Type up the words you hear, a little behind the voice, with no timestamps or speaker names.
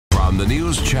on the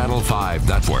News Channel 5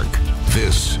 network.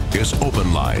 This is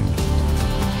OpenLine.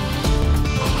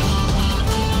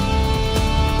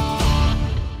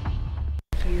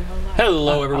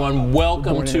 Hello, everyone.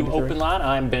 Welcome to OpenLine.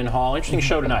 I'm Ben Hall. Interesting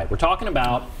show tonight. We're talking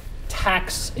about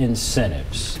tax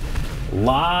incentives. A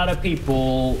lot of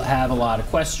people have a lot of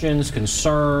questions,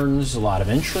 concerns, a lot of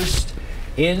interest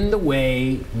in the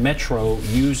way Metro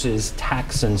uses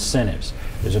tax incentives.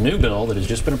 There's a new bill that has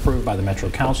just been approved by the Metro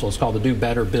Council. It's called the Do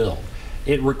Better bill.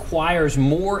 It requires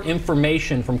more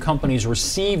information from companies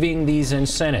receiving these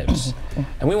incentives.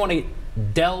 And we want to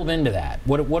delve into that.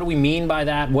 What do we mean by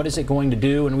that? What is it going to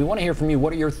do? And we want to hear from you.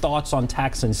 What are your thoughts on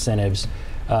tax incentives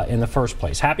in the first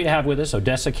place? Happy to have with us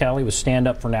Odessa Kelly with Stand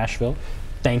Up for Nashville.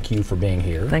 Thank you for being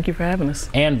here. Thank you for having us.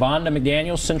 And Vonda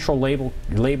McDaniel, Central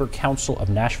Labor Council of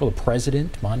Nashville, the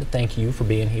president. Vonda, thank you for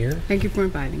being here. Thank you for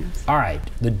inviting us. All right,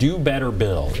 the Do Better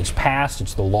bill. It's passed.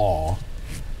 It's the law.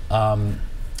 I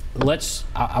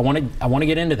want to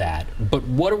get into that. But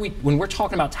what are we, when we're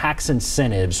talking about tax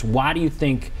incentives, why do you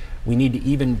think we need to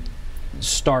even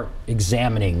start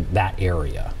examining that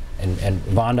area? And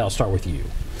Vonda, I'll start with you.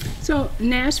 So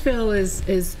Nashville is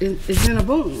in a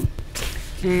boom.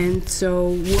 And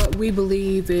so what we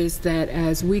believe is that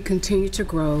as we continue to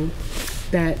grow,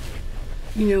 that,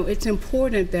 you know, it's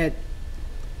important that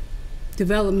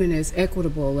development is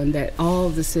equitable and that all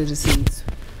of the citizens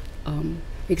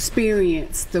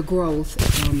experience the growth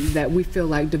that we feel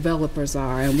like developers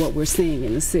are and what we're seeing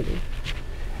in the city.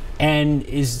 And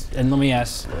let me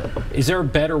ask, is there a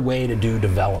better way to do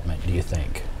development, do you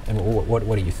think? And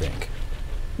what do you think?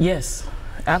 Yes,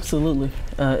 absolutely.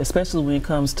 Especially when it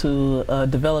comes to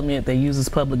development that uses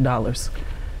public dollars.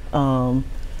 In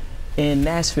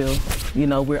Nashville, you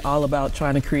know, we're all about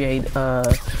trying to create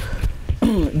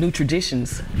new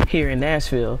traditions here in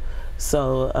Nashville.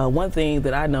 So one thing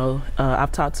that I know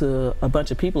I've talked to a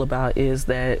bunch of people about is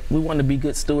that we want to be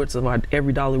good stewards of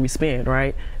every dollar we spend,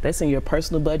 right? That's in your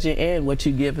personal budget and what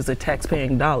you give as a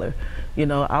tax-paying dollar. You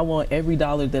know, I want every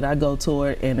dollar that I go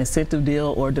toward an incentive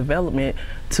deal or development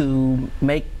to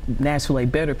make Nashville a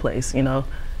better place. You know,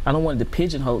 I don't want to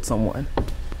pigeonhole someone.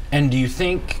 And do you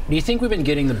think we've been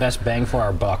getting the best bang for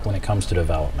our buck when it comes to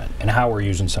development and how we're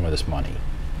using some of this money?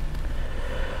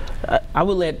 I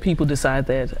would let people decide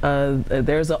that.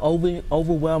 There's an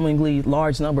overwhelmingly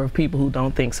large number of people who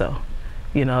don't think so.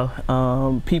 You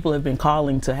know, people have been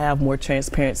calling to have more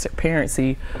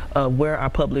transparency of where our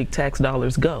public tax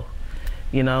dollars go.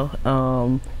 You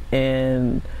know,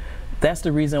 and that's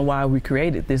the reason why we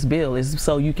created this bill, is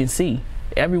so you can see.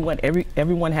 Everyone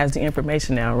has the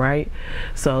information now, right?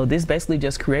 So this basically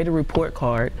just create a report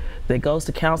card that goes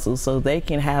to council so they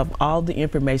can have all the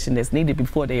information that's needed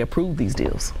before they approve these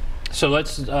deals. So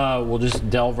let's we'll just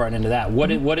delve right into that. What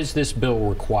does this bill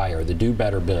require? The Do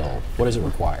Better bill. What does it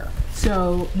require?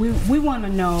 So we want to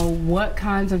know what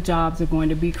kinds of jobs are going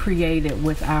to be created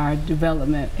with our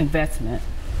development investment.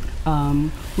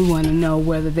 We want to know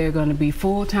whether they're going to be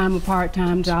full-time or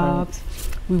part-time jobs.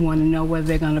 We want to know whether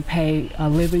they're going to pay a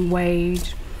living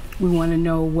wage. We want to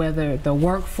know whether the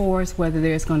workforce, whether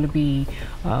there's going to be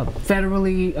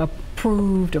federally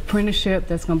approved apprenticeship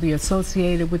that's going to be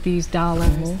associated with these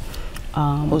dollars,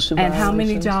 and how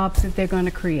many jobs that they're going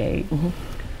to create.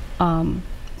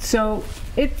 So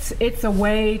it's a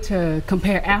way to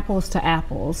compare apples to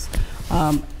apples.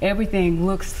 Everything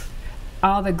looks,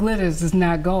 all that glitters is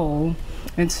not gold.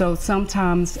 And so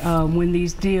sometimes when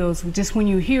these deals, just when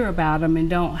you hear about them and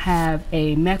don't have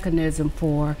a mechanism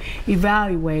for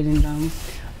evaluating them,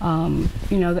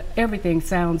 you know, everything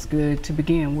sounds good to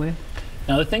begin with.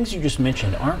 Now, the things you just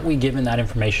mentioned, aren't we given that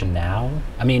information now?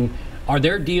 I mean, are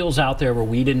there deals out there where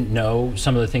we didn't know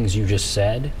some of the things you just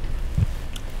said?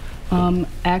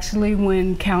 Actually,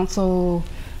 when council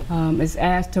is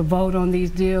asked to vote on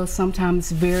these deals,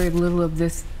 sometimes very little of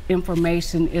this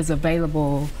information is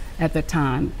available at the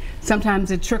time.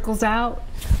 Sometimes it trickles out,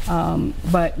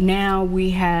 but now we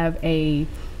have a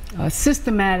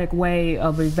systematic way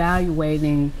of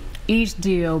evaluating each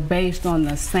deal based on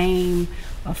the same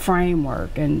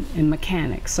framework and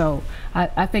mechanics. So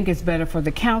I think it's better for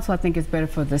the council. I think it's better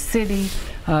for the city.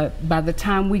 By the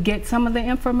time we get some of the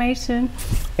information,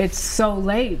 it's so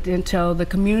late until the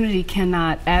community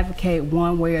cannot advocate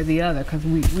one way or the other because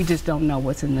we just don't know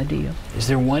what's in the deal. Is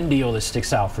there one deal that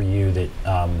sticks out for you that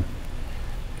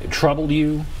troubled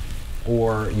you,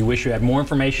 or you wish you had more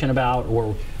information about,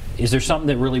 or is there something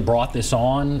that really brought this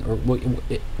on? Or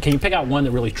can you pick out one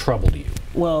that really troubled you?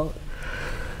 Well,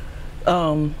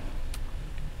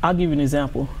 I'll give you an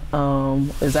example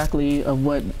exactly of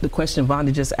what the question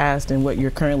Vonda just asked and what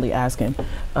you're currently asking.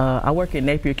 I work at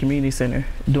Napier Community Center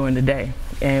during the day,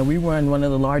 and we run one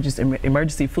of the largest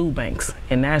emergency food banks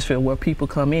in Nashville, where people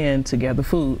come in to gather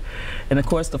food. And of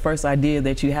course, the first idea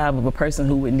that you have of a person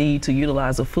who would need to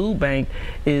utilize a food bank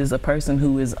is a person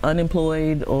who is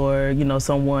unemployed, or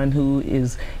someone who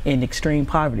is in extreme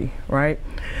poverty, right?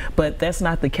 But that's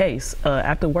not the case.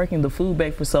 After working the food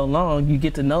bank for so long, you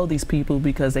get to know these people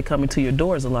because they come into your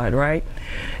doors a lot, right?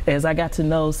 As I got to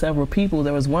know several people,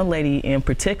 there was one lady in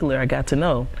particular I got to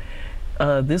know.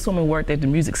 This woman worked at the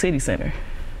Music City Center,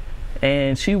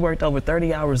 and she worked over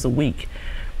 30 hours a week,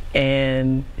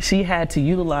 and she had to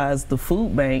utilize the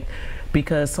food bank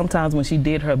because sometimes when she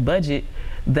did her budget,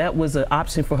 that was an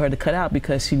option for her to cut out,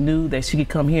 because she knew that she could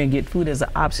come here and get food as an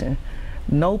option.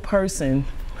 No person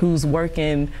who's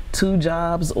working 2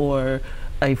 jobs or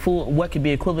what could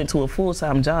be equivalent to a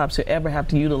full-time job should ever have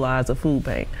to utilize a food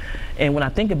bank. And when I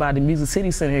think about it, Music City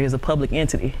Center is a public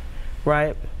entity,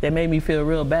 right? That made me feel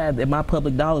real bad that my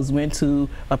public dollars went to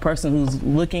a person who's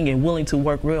looking and willing to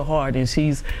work real hard, and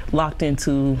she's locked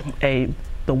into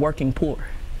the working poor.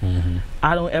 Mm-hmm.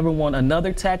 I don't ever want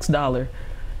another tax dollar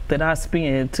that I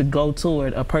spend to go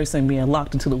toward a person being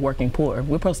locked into the working poor.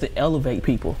 We're supposed to elevate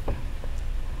people.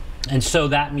 And so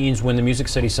that means when the Music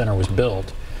City Center was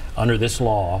built, under this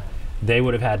law, they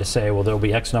would have had to say, well, there'll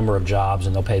be X number of jobs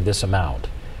and they'll pay this amount.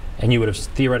 And you would have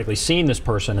theoretically seen this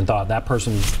person and thought, that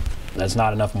person, that's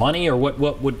not enough money? Or what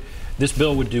would this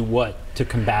bill would do what to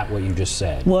combat what you just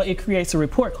said? Well, it creates a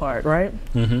report card, right?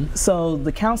 Mm-hmm. So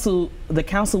the council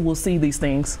will see these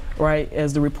things, right?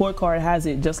 As the report card has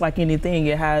it, just like anything,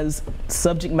 it has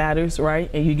subject matters, right?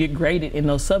 And you get graded in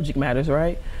those subject matters,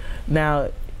 right? Now,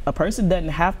 a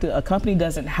company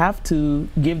doesn't have to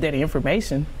give that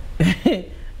information.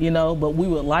 But we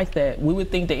would like that. We would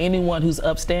think that anyone who's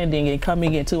upstanding and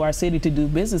coming into our city to do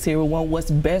business here would want what's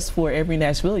best for every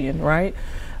Nashvilleian, right?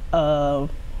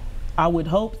 I would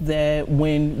hope that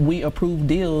when we approve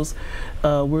deals,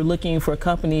 we're looking for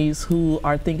companies who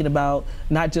are thinking about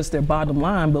not just their bottom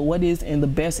line, but what is in the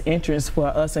best interest for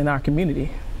us and our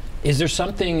community. Is there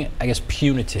something, I guess,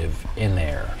 punitive in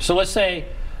there? So let's say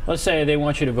they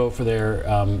want you to vote for their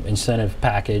incentive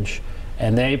package,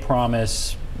 and they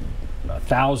promise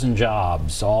 1,000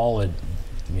 jobs, all at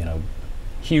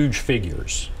huge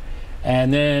figures,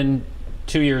 and then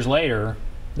 2 years later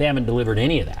they haven't delivered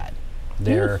any of that.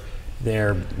 They're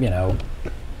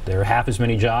half as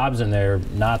many jobs, and they're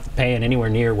not paying anywhere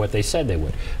near what they said they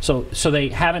would. So they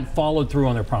haven't followed through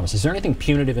on their promises. Is there anything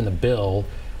punitive in the bill,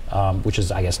 which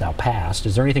is, I guess, now passed?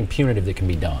 Is there anything punitive that can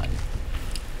be done?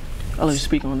 I'll let you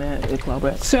speak on that,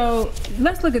 Claudette. So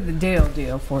let's look at the Dell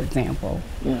deal, for example.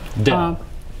 Yeah. Dell.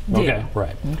 Okay,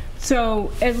 right.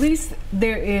 So at least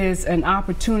there is an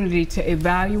opportunity to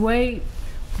evaluate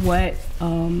what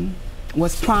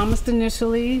was promised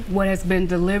initially, what has been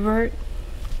delivered,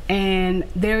 and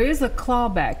there is a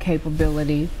clawback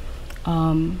capability,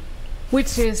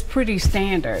 which is pretty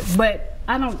standard. But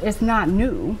it's not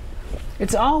new.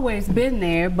 It's always been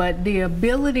there, but the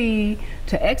ability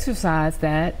to exercise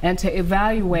that and to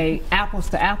evaluate apples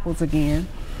to apples again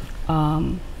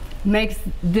makes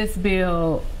this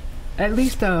bill at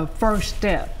least a first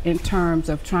step in terms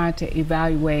of trying to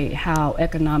evaluate how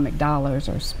economic dollars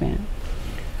are spent.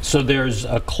 So there's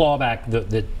a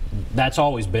clawback that's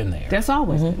always been there. That's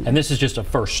always been there. And this is just a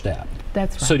first step.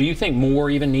 That's right. So do you think more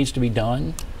even needs to be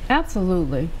done?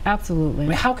 Absolutely, absolutely. I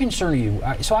mean, how concerned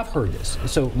are you? So I've heard this.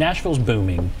 So Nashville's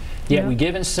booming, yet we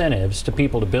give incentives to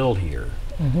people to build here.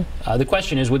 Mm-hmm. The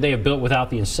question is, would they have built without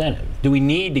the incentive? Do we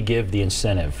need to give the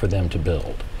incentive for them to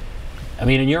build? I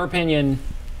mean, in your opinion,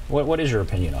 what is your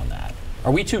opinion on that?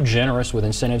 Are we too generous with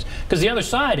incentives? Because the other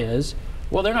side is,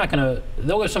 well,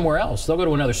 they'll go somewhere else. They'll go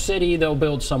to another city, they'll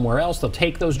build somewhere else, they'll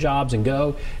take those jobs and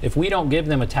go. If we don't give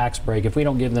them a tax break, if we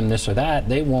don't give them this or that,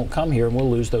 they won't come here and we'll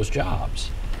lose those jobs.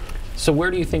 So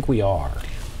where do you think we are?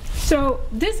 So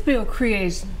this bill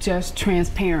creates just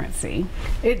transparency.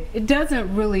 It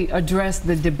doesn't really address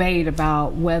the debate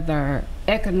about whether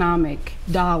economic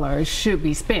dollars should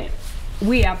be spent.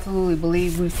 We absolutely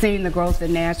believe, we've seen the growth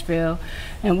in Nashville,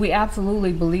 and we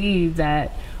absolutely believe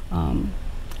that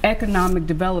economic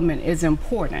development is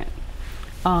important.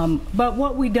 But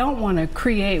what we don't want to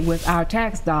create with our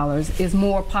tax dollars is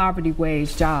more poverty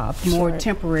wage jobs, more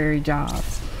temporary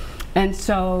jobs. And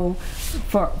so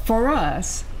for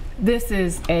us, this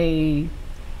is a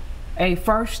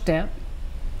first step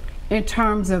in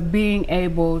terms of being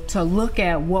able to look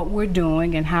at what we're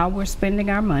doing and how we're spending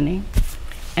our money,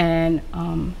 and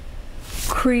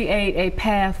create a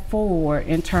path forward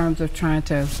in terms of trying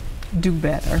to do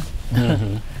better.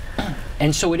 Mm-hmm.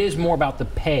 And so it is more about the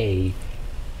pay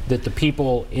that the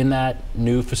people in that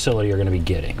new facility are going to be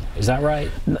getting. Is that right?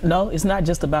 No, it's not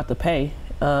just about the pay.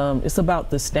 it's about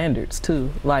the standards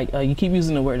too. Like you keep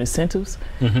using the word incentives,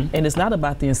 and it's not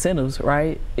about the incentives,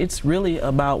 right? It's really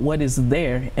about what is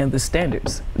there and the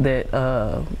standards that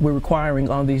we're requiring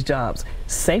on these jobs.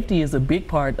 Safety is a big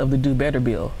part of the Do Better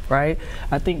bill, right?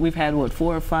 I think we've had what,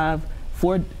 four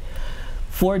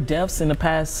deaths in the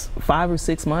past 5 or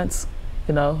 6 months.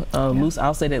 You know,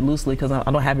 I'll say that loosely because I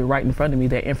don't have it right in front of me,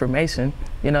 that information,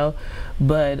 you know,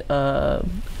 but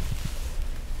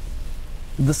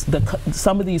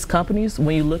some of these companies,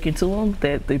 when you look into them,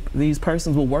 that these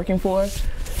persons were working for,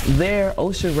 their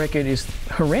OSHA record is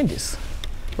horrendous,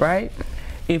 right?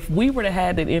 If we were to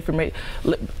have that information,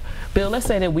 Bill, let's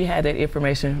say that we had that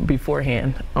information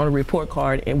beforehand on a report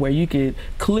card and where you could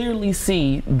clearly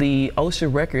see the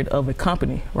OSHA record of a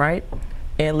company, right?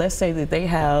 And let's say that they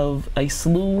have a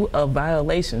slew of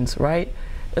violations, right?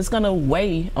 It's going to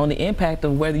weigh on the impact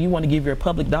of whether you want to give your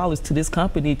public dollars to this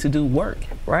company to do work,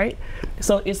 right?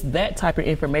 So it's that type of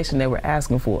information that we're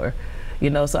asking for, you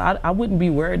know. So I wouldn't be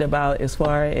worried about as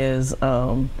far as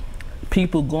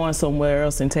people going somewhere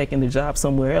else and taking the job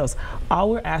somewhere else.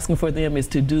 All we're asking for them is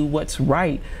to do what's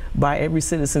right by every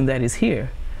citizen that is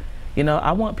here. You know,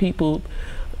 I want people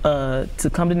to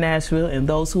come to Nashville, and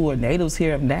those who are natives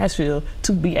here of Nashville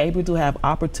to be able to have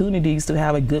opportunities to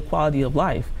have a good quality of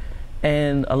life.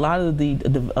 And a lot of the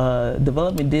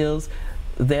development deals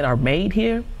that are made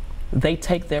here, they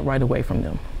take that right away from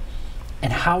them.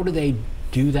 And how do they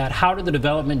do that? How do the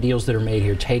development deals that are made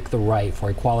here take the right for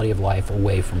a quality of life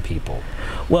away from people?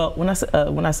 Well, when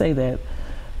I say that,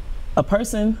 a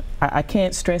person, I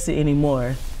can't stress it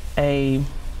anymore,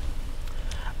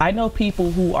 I know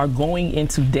people who are going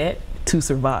into debt to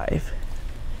survive.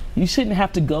 You shouldn't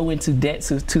have to go into debt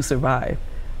to survive,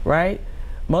 right?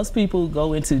 Most people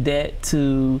go into debt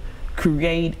to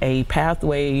create a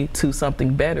pathway to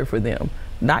something better for them,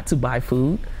 not to buy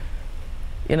food,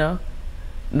 you know,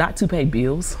 not to pay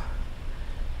bills.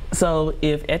 So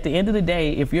if at the end of the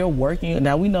day, if you're working,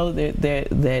 now we know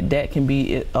that can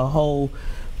be a whole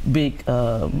big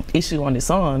issue on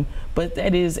its own, but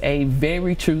that is a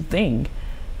very true thing.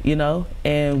 You know,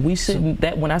 and we shouldn't,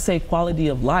 that when I say quality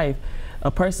of life, a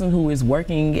person who is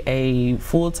working a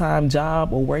full-time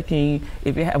job or working,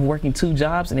 if you have working 2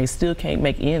 jobs and they still can't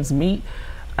make ends meet,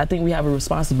 I think we have a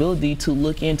responsibility to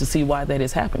look in to see why that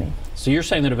is happening. So you're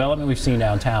saying the development we've seen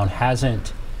downtown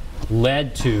hasn't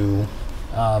led to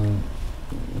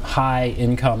high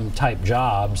income type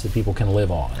jobs that people can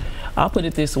live on? I'll put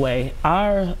it this way,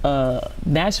 our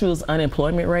Nashville's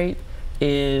unemployment rate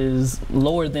is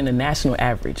lower than the national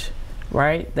average,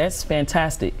 right? That's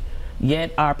fantastic.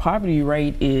 Yet our poverty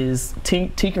rate is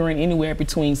tinkering anywhere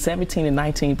between 17 and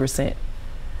 19%.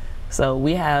 So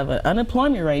we have an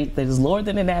unemployment rate that is lower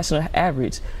than the national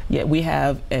average, yet we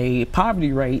have a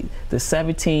poverty rate that's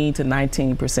 17 to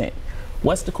 19%.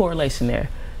 What's the correlation there?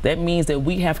 That means that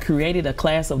we have created a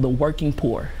class of the working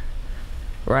poor,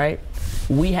 right?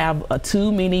 We have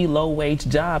too many low-wage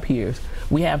job here.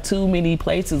 We have too many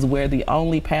places where the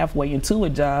only pathway into a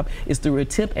job is through a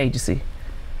tip agency.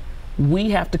 We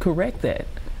have to correct that.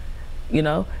 You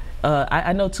know,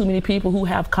 I know too many people who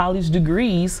have college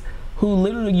degrees who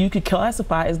literally you could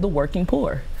classify as the working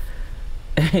poor.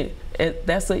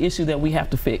 That's an issue that we have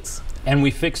to fix. And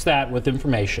we fix that with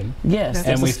information. Yes,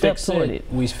 and we fix it.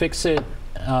 We fix it.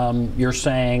 You're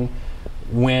saying,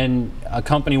 when a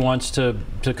company wants to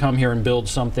come here and build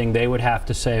something, they would have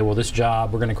to say, well, this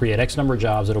job, we're going to create X number of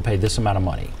jobs that'll pay this amount of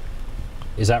money.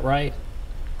 Is that right?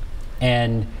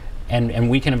 And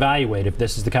we can evaluate if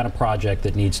this is the kind of project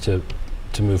that needs to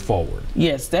move forward.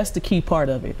 Yes, that's the key part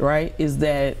of it, right? Is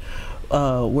that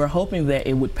we're hoping that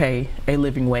it would pay a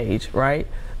living wage, right?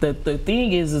 The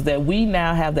thing is that we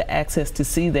now have the access to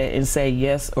see that and say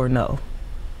yes or no.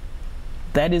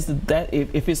 That is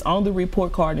if it's on the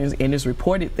report card and it's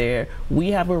reported there, we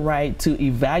have a right to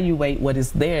evaluate what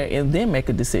is there and then make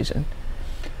a decision.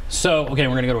 So, okay,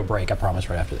 we're going to go to a break, I promise,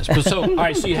 right after this. But so, all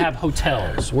right, so you have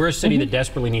hotels. We're a city that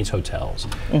desperately needs hotels.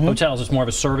 Hotels is more of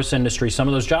a service industry. Some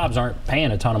of those jobs aren't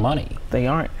paying a ton of money. They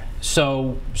aren't.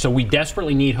 So we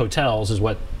desperately need hotels, is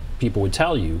what people would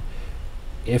tell you.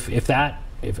 If I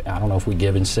don't know if we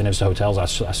give incentives to hotels, I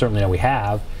certainly know we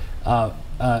have.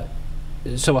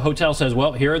 So a hotel says,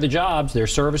 well, here are the jobs, they're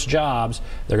service jobs,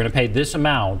 they're going to pay this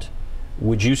amount.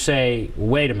 Would you say,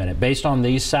 wait a minute, based on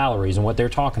these salaries and what they're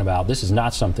talking about, this is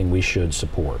not something we should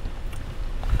support?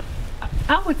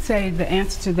 I would say the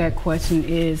answer to that question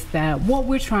is that what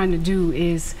we're trying to do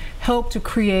is help to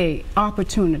create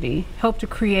opportunity, help to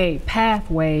create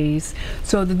pathways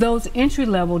so that those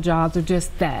entry-level jobs are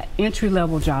just that,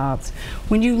 entry-level jobs.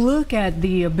 When you look at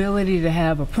the ability to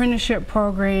have apprenticeship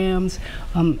programs,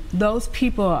 those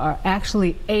people are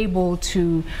actually able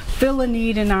to fill a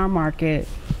need in our market,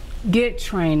 get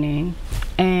training,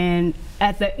 and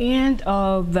at the end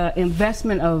of the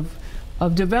investment of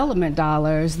development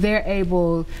dollars, they're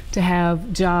able to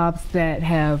have jobs that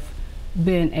have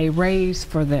been a raise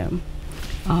for them.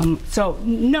 So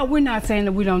no, we're not saying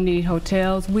that we don't need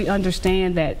hotels. We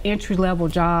understand that entry-level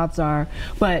jobs are,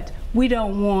 but we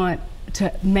don't want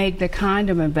to make the kind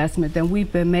of investment that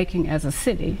we've been making as a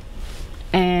city.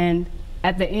 And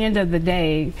at the end of the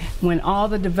day, when all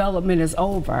the development is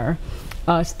over,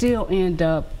 still end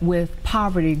up with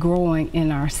poverty growing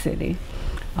in our city.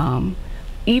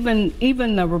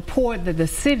 Even the report that the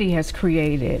city has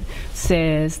created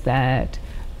says that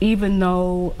even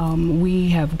though we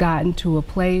have gotten to a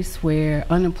place where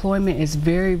unemployment is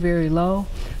very, very low,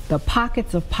 the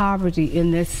pockets of poverty in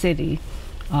this city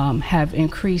have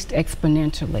increased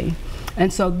exponentially.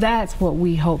 And so that's what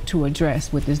we hope to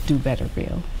address with this Do Better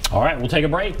bill. All right, we'll take a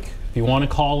break. If you want to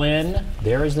call in,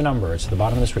 there is the number. It's at the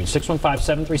bottom of the screen,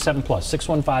 615-737-PLUS,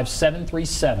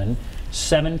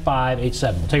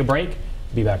 615-737-7587. We'll take a break.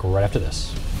 Be back right after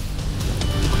this.